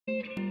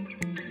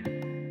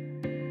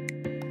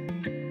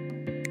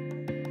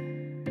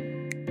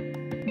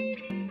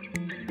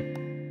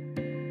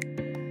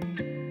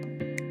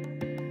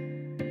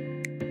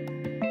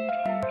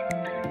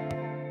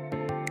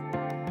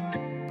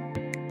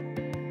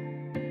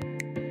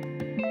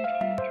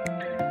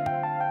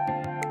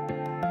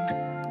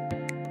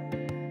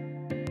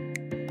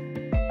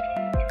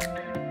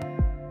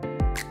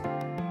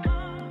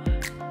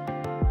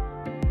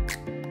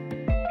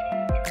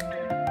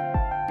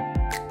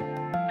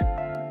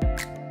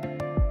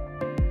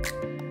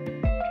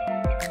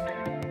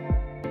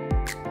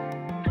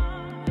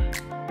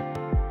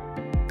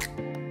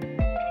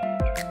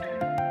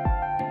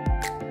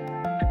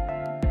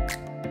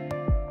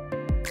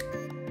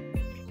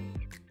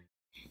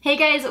Hey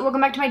guys,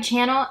 welcome back to my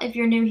channel. If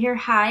you're new here,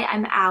 hi,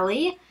 I'm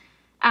Allie.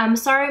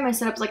 Sorry my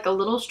setup's like a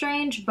little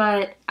strange,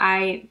 but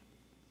I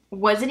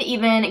wasn't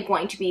even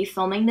going to be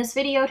filming this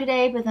video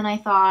today, but then I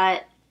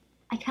thought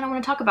I kind of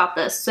want to talk about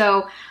this.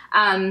 So,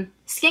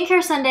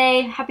 Skincare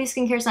Sunday, happy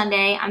Skincare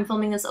Sunday. I'm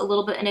filming this a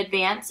little bit in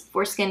advance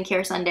for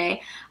Skincare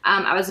Sunday.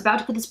 I was about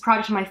to put this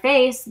product on my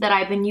face that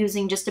I've been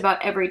using just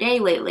about every day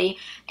lately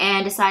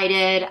and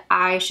decided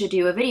I should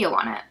do a video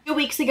on it. 2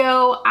 weeks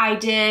ago, I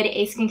did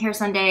a Skincare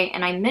Sunday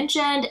and I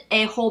mentioned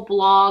a whole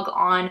blog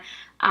on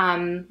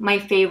my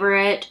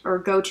favorite or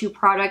go-to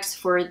products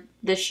for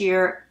this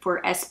year for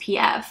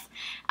SPF.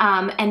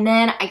 And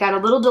then I got a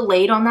little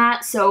delayed on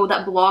that, so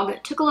that blog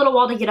took a little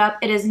while to get up.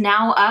 It is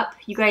now up.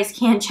 You guys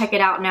can check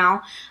it out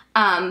now.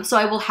 So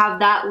I will have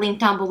that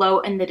linked down below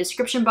in the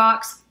description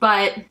box,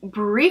 but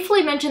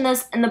briefly mention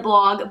this in the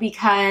blog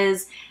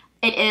because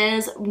it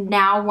is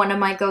now one of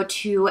my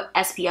go-to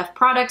SPF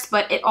products,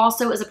 but it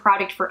also is a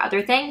product for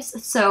other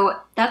things. So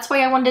that's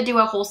why I wanted to do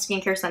a whole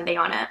Skincare Sunday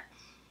on it.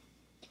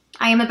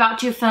 I am about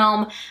to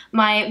film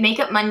my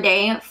Makeup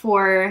Monday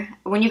for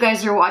when you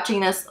guys are watching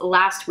this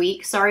last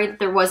week. Sorry that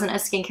there wasn't a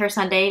Skincare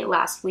Sunday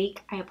last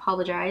week. I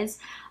apologize.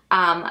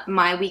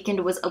 My weekend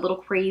was a little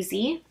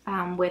crazy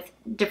with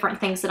different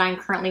things that I'm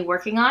currently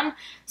working on.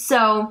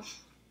 So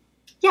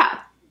yeah,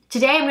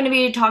 today I'm going to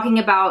be talking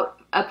about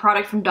a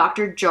product from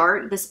Dr.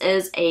 Jart. This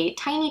is a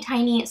tiny,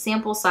 tiny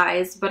sample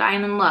size, but I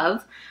am in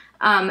love.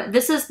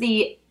 This is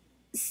the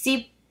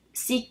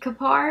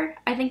Cicapair,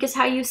 I think is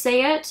how you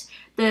say it.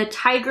 The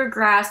Tiger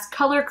Grass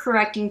Color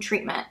Correcting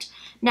Treatment.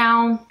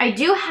 Now, I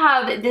do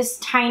have this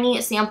tiny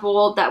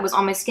sample that was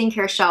on my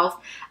skincare shelf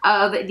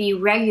of the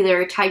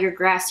regular Tiger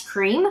Grass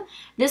cream.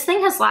 This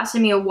thing has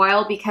lasted me a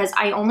while because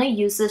I only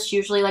use this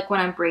usually like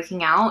when I'm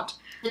breaking out.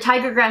 The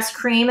Tiger Grass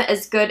cream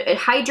is good. It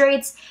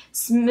hydrates,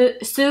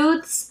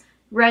 soothes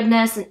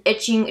redness and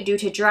itching due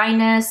to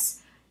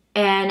dryness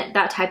and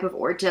that type of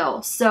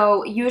ordeal.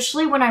 So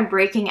usually when I'm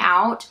breaking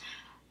out,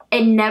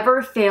 it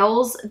never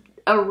fails.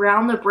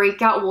 Around the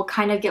breakout will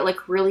kind of get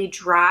like really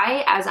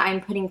dry as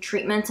I'm putting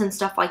treatments and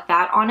stuff like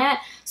that on it.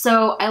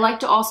 So I like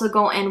to also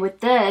go in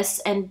with this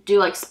and do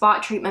like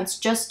spot treatments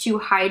just to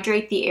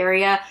hydrate the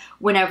area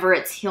whenever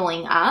it's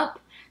healing up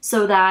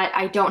so that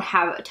I don't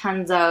have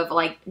tons of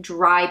like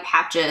dry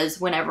patches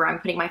whenever I'm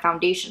putting my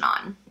foundation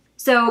on.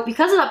 So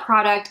because of that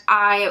product,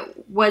 I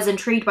was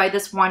intrigued by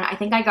this one. I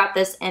think I got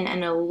this in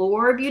an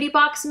Allure beauty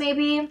box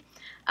maybe,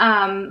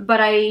 but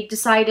I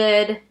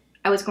decided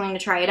I was going to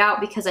try it out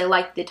because I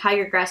liked the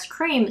Tiger Grass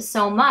cream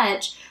so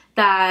much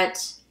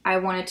that I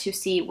wanted to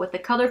see what the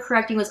color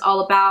correcting was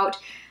all about.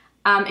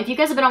 If you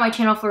guys have been on my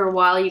channel for a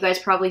while, you guys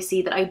probably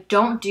see that I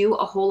don't do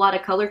a whole lot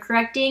of color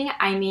correcting.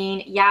 I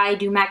mean, yeah, I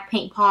do MAC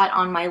Paint Pot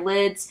on my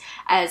lids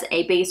as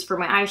a base for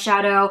my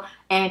eyeshadow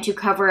and to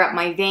cover up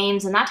my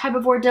veins and that type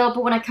of ordeal,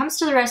 but when it comes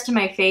to the rest of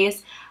my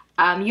face,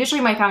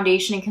 usually my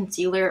foundation and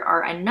concealer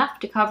are enough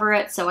to cover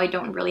it, so I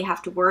don't really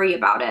have to worry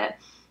about it.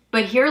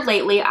 But here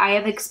lately, I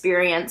have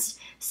experienced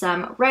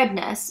some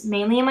redness,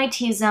 mainly in my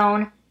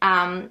T-zone.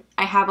 I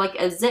have like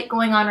a zit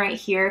going on right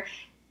here.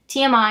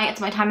 TMI, it's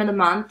my time of the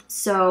month.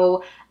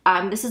 So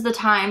this is the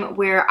time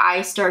where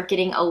I start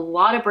getting a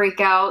lot of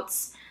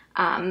breakouts.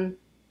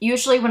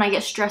 Usually when I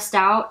get stressed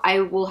out,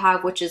 I will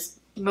have, which is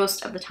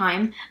most of the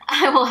time,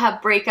 I will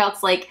have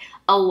breakouts like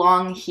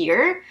along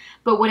here.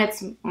 But when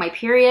it's my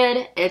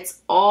period,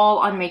 it's all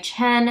on my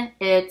chin.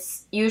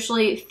 It's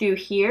usually through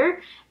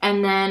here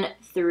and then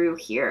through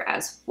here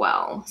as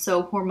well.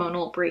 So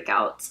hormonal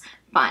breakouts,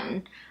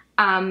 fun.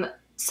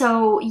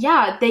 So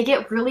yeah, they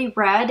get really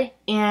red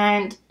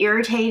and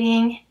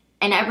irritating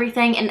and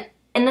everything. And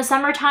in the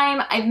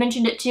summertime, I've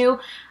mentioned it too,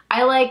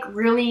 I like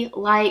really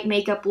light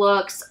makeup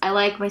looks. I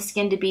like my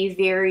skin to be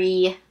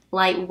very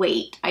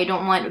lightweight. I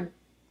don't want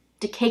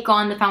to cake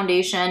on the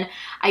foundation.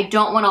 I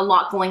don't want a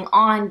lot going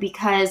on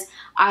because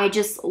I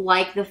just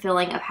like the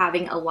feeling of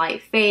having a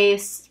light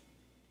face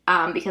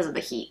because of the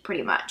heat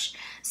pretty much.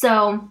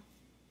 So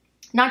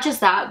not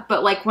just that,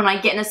 but like when I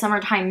get in a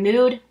summertime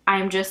mood,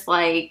 I'm just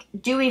like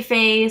dewy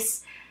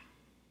face,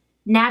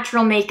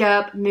 natural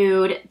makeup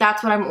mood.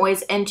 That's what I'm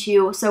always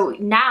into. So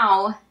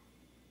now,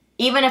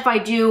 even if I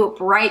do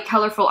bright,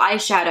 colorful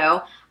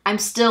eyeshadow, I'm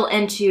still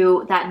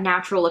into that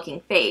natural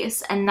looking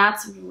face. And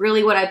that's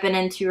really what I've been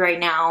into right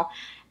now.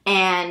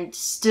 and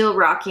still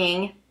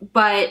rocking,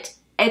 but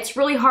it's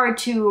really hard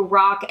to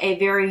rock a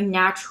very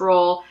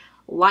natural,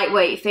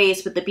 lightweight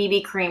face with the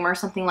BB cream or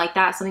something like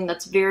that, something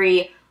that's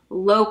very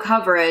low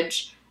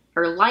coverage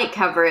or light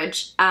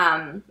coverage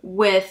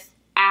with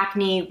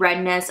acne,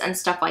 redness, and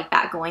stuff like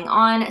that going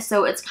on.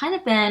 So it's kind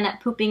of been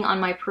pooping on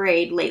my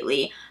parade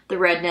lately, the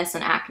redness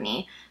and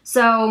acne.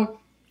 So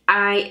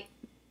I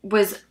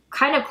was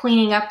kind of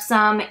cleaning up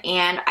some,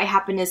 and I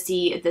happened to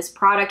see this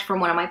product from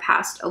one of my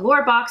past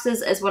Allure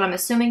boxes, is what I'm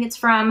assuming it's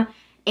from.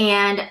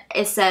 And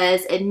it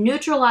says it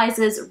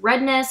neutralizes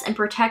redness and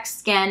protects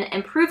skin,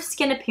 improves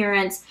skin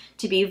appearance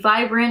to be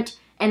vibrant,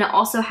 and it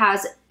also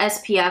has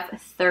SPF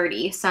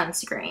 30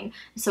 sunscreen.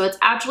 So it's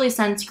actually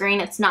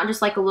sunscreen. It's not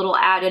just like a little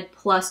added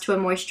plus to a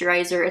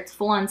moisturizer. It's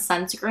full on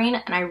sunscreen,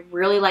 and I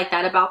really like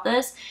that about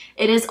this.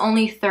 It is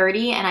only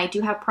 30, and I do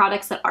have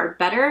products that are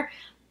better,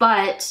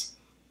 but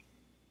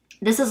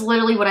this is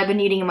literally what I've been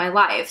needing in my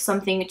life.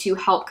 Something to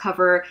help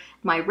cover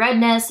my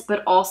redness,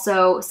 but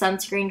also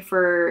sunscreen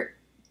for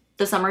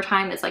the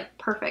summertime is like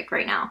perfect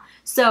right now.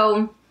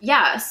 So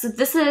yeah, so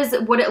this is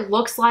what it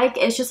looks like.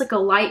 It's just like a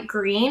light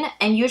green,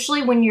 and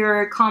usually when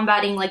you're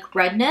combating like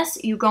redness,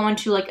 you go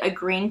into like a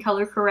green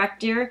color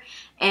corrector.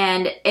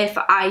 And if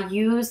I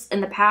use,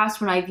 in the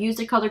past when I've used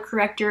a color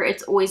corrector,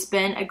 it's always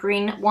been a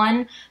green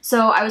one.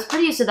 So I was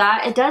pretty used to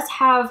that. It does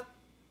have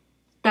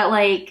that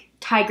like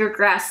tiger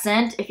grass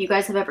scent. If you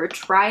guys have ever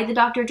tried the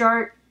Dr.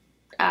 Jart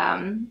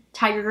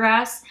tiger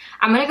grass,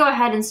 I'm gonna go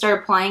ahead and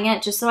start applying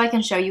it just so I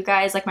can show you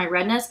guys like my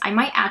redness. I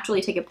might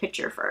actually take a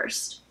picture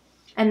first,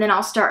 and then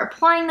I'll start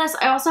applying this.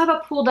 I also have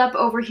it pulled up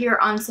over here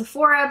on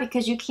Sephora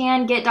because you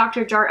can get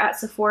Dr. Jart at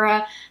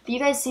Sephora. If you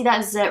guys see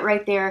that zit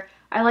right there,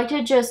 I like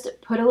to just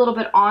put a little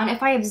bit on.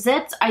 If I have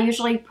zits, I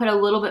usually put a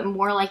little bit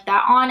more like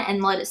that on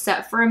and let it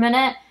set for a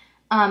minute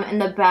in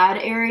the bad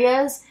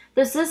areas.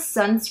 This is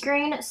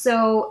sunscreen,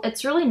 so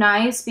it's really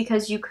nice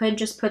because you could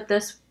just put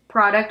this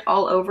product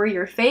all over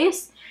your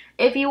face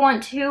if you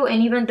want to,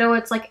 and even though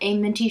it's like a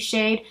minty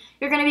shade,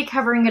 you're going to be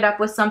covering it up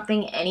with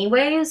something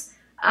anyways.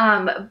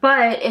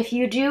 But if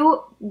you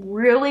do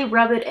really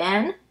rub it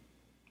in,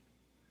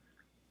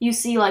 you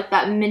see like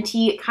that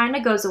minty, it kind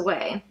of goes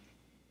away.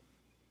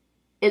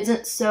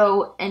 Isn't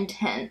so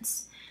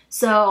intense.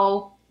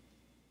 So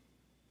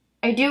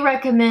I do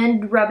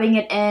recommend rubbing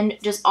it in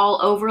just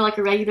all over like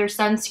a regular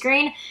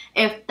sunscreen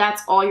if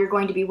that's all you're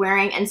going to be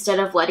wearing, instead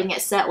of letting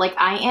it set like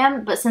I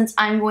am. But since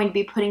I'm going to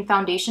be putting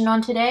foundation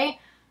on today,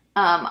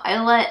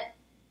 I let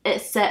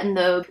it set in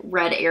the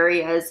red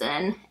areas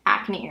and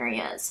acne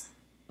areas.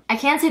 I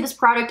can say this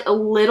product a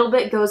little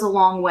bit goes a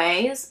long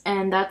ways,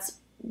 and that's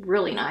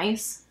really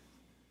nice.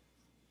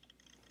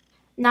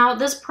 Now,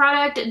 this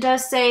product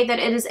does say that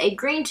it is a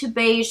green to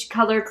beige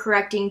color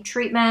correcting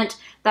treatment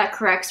that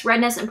corrects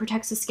redness and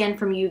protects the skin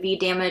from UV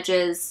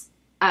damages,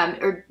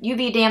 or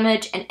UV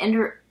damage and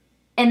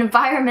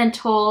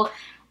environmental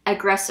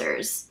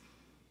aggressors.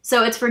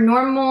 So it's for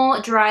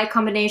normal, dry,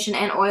 combination,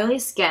 and oily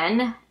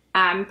skin.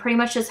 Pretty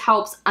much just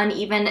helps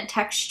uneven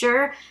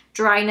texture,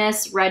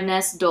 dryness,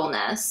 redness,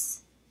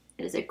 dullness.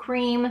 It is a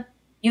cream.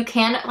 You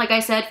can, like I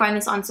said, find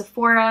this on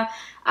Sephora.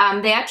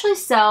 They actually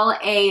sell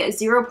a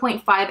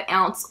 0.5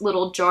 ounce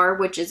little jar,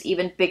 which is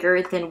even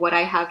bigger than what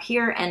I have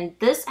here. And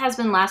this has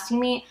been lasting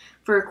me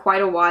for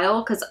quite a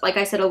while because, like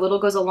I said, a little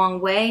goes a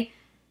long way.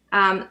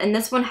 And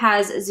this one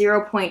has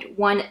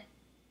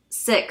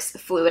 0.16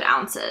 fluid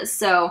ounces.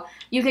 So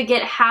you could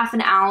get half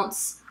an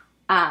ounce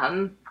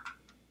on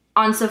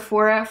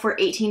Sephora for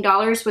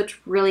 $18,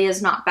 which really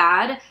is not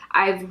bad.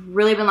 I've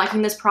really been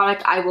liking this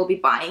product. I will be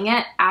buying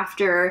it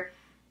after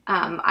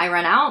I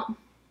run out.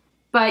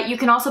 But you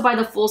can also buy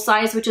the full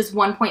size, which is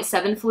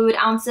 1.7 fluid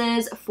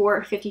ounces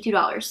for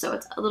 $52. So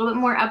it's a little bit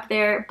more up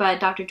there, but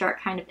Dr. Jart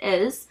kind of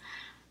is.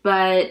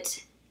 But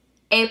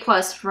A+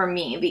 for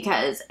me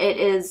because it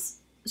is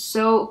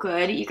so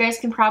good. You guys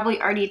can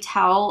probably already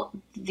tell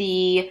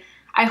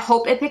I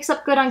hope it picks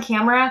up good on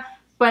camera,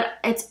 but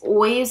it's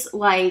always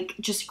like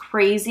just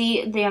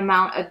crazy the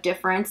amount of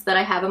difference that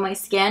I have in my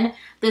skin.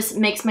 This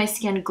makes my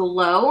skin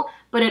glow,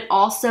 but it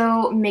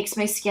also makes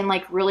my skin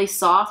like really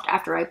soft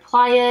after I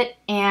apply it,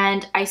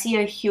 and I see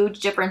a huge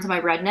difference in my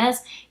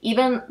redness.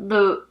 Even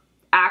the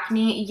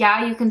acne,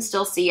 yeah, you can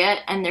still see it,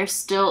 and there's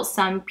still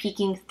some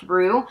peeking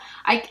through.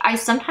 I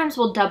sometimes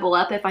will double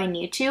up if I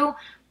need to,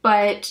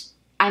 but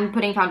I'm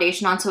putting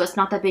foundation on, so it's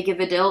not that big of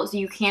a deal. So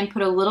you can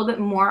put a little bit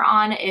more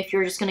on if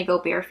you're just gonna go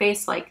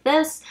barefaced like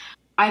this.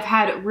 I've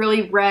had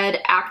really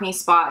red acne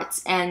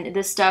spots, and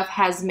this stuff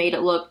has made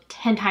it look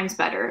 10 times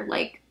better,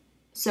 like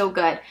so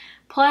good.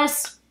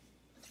 Plus,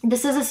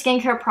 this is a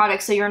skincare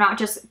product, so you're not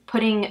just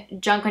putting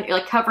junk on, you're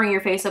like covering your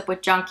face up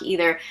with junk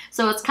either.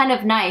 So it's kind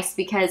of nice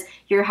because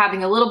you're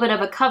having a little bit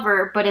of a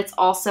cover, but it's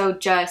also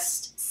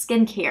just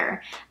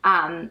skincare.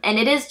 And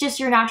it is just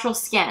your natural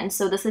skin,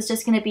 so this is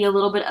just gonna be a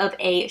little bit of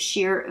a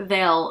sheer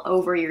veil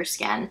over your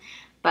skin.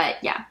 But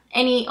yeah,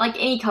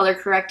 any color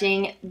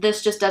correcting,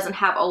 this just doesn't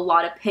have a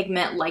lot of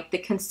pigment like the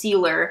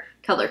concealer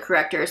color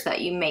correctors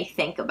that you may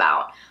think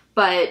about.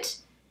 But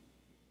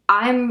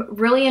I'm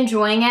really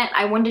enjoying it.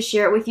 I wanted to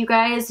share it with you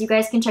guys. You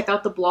guys can check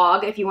out the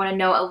blog if you want to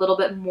know a little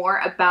bit more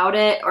about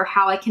it or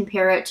how I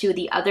compare it to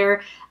the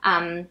other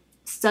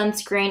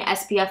sunscreen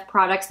SPF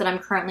products that I'm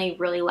currently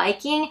really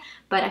liking.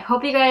 But I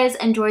hope you guys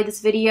enjoyed this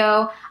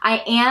video.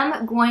 I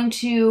am going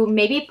to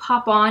maybe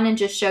pop on and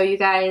just show you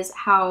guys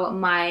how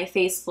my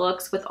face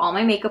looks with all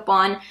my makeup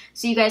on,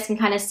 so you guys can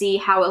kind of see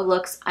how it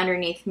looks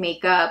underneath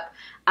makeup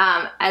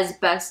as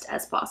best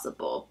as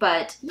possible.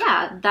 But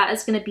yeah, that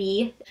is going to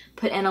be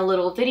put in a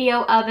little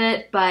video of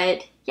it.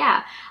 But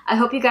yeah, I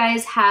hope you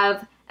guys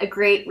have a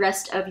great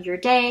rest of your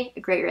day,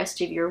 a great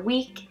rest of your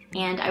week,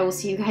 and I will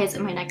see you guys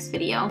in my next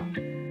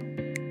video.